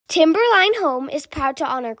Timberline Home is proud to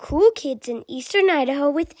honor cool kids in Eastern Idaho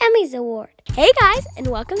with Emmy's Award. Hey guys, and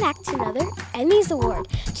welcome back to another Emmy's Award.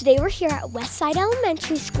 Today we're here at Westside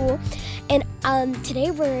Elementary School, and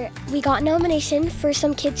today we got nomination for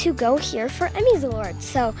some kids who go here for Emmy's Award.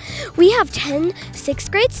 So we have 10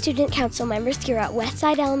 6th grade student council members here at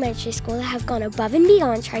Westside Elementary School that have gone above and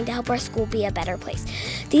beyond trying to help our school be a better place.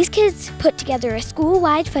 These kids put together a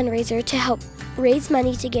school-wide fundraiser to help raise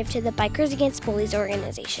money to give to the Bikers Against Bullies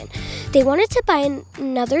Organization. They wanted to buy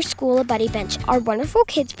another school a buddy bench. Our wonderful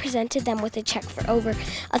kids presented them with a check for over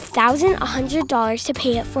 $1,100 to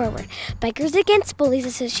pay it forward. Bikers Against Bullies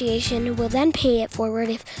Association will then pay it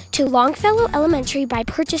forward to Longfellow Elementary by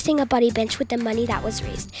purchasing a buddy bench with the money that was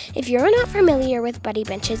raised. If you're not familiar with buddy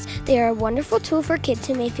benches, they are a wonderful tool for kids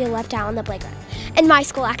who may feel left out on the playground. And my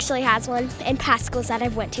school actually has one, and past schools that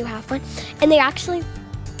I've went to have one. And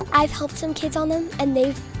I've helped some kids on them, and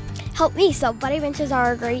they've helped me. So buddy benches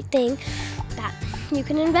are a great thing that you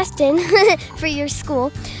can invest in for your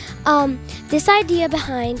school. This idea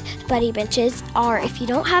behind buddy benches are if you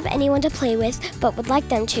don't have anyone to play with but would like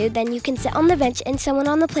them to, then you can sit on the bench and someone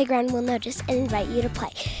on the playground will notice and invite you to play.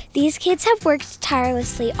 These kids have worked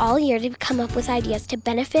tirelessly all year to come up with ideas to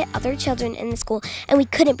benefit other children in the school, and we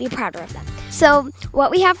couldn't be prouder of them. So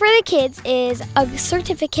what we have for the kids is a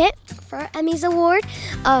certificate for Emmy's Award.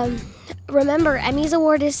 Remember, Emmy's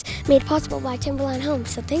Award is made possible by Timberline Home,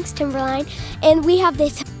 so thanks, Timberline. And we have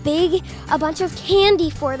this a bunch of candy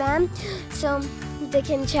for them, so they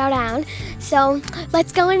can chow down. So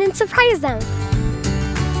let's go in and surprise them.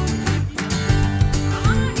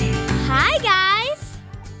 Hi, guys.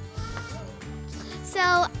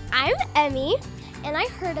 So I'm Emmy, and I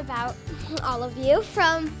heard about all of you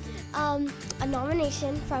from a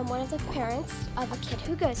nomination from one of the parents of a kid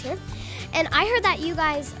who goes here. And I heard that you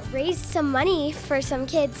guys raised some money for some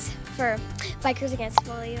kids for Bikers Against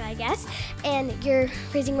Bullies, I guess, and you're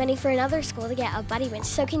raising money for another school to get a buddy bench.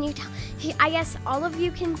 So can you, I guess all of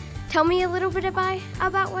you can tell me a little bit about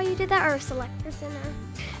why you did that, or a select person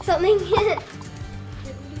or something?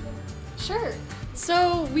 Sure.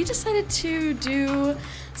 So we decided to do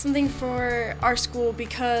something for our school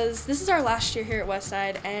because this is our last year here at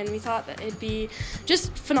Westside, and we thought that it'd be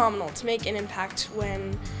just phenomenal to make an impact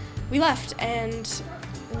when we left. And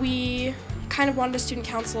we kind of wanted a student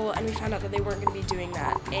council, and we found out that they weren't going to be doing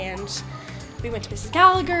that. And we went to Mrs.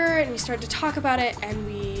 Gallagher, and we started to talk about it, and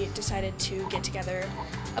we decided to get together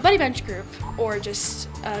a buddy bench group or just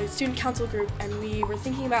a student council group, and we were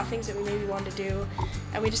thinking about things that we maybe wanted to do,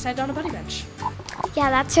 and we decided on a buddy bench. Yeah,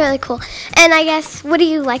 that's really cool. And I guess, what do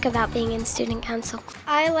you like about being in student council?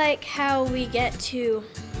 I like how we get to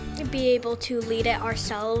be able to lead it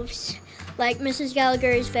ourselves. Like, Mrs.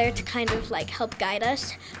 Gallagher is there to kind of like help guide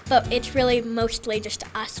us, but it's really mostly just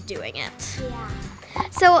us doing it. Yeah.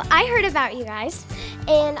 So I heard about you guys,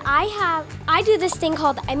 and I do this thing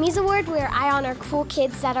called Emmy's Award where I honor cool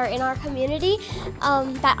kids that are in our community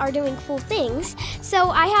that are doing cool things. So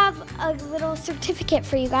I have a little certificate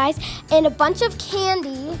for you guys and a bunch of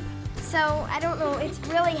candy. So I don't know, it's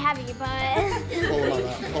really heavy, but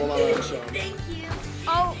Hold on that. Thank you.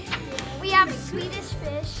 Oh, we have Swedish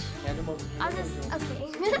fish. Okay.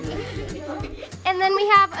 And then we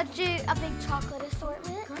have a big chocolate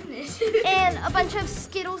assortment. Goodness. And a bunch of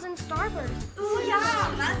Skittles and Starburst. Oh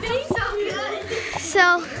yeah, that tastes so good.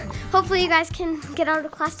 So hopefully you guys can get out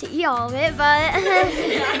of class to eat all of it, but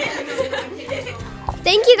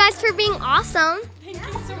thank you guys for being awesome. Thank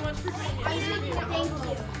you so much for coming. Thank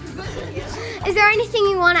you. Is there anything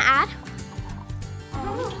you want to add?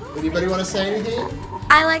 Anybody want to say anything?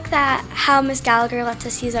 I like that how Miss Gallagher lets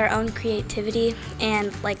us use our own creativity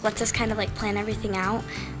and like lets us kind of like plan everything out,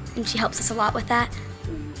 and she helps us a lot with that.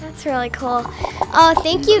 That's really cool.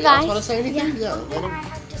 Thank you guys. Want to say anything? Yeah. What I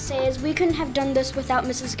have to say is we couldn't have done this without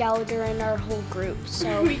Mrs. Gallagher and our whole group.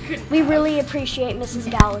 So we really appreciate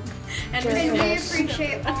Mrs. Gallagher. And we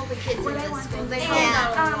appreciate all the kids in this school. They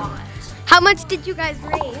help out a lot. How much did you guys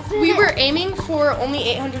raise? We were aiming for only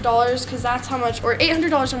 $800 because that's how much, or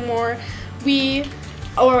 $800 or more.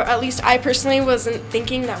 Or at least I personally wasn't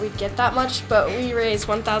thinking that we'd get that much, but we raised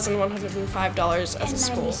 $1,105 as a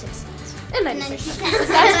school. And 96 cents.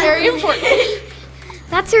 That's very important.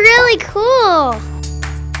 That's really cool.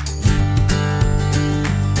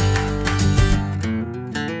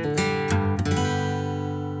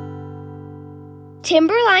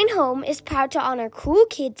 Timberline Home is proud to honor cool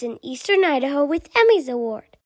kids in Eastern Idaho with Emmy's Award.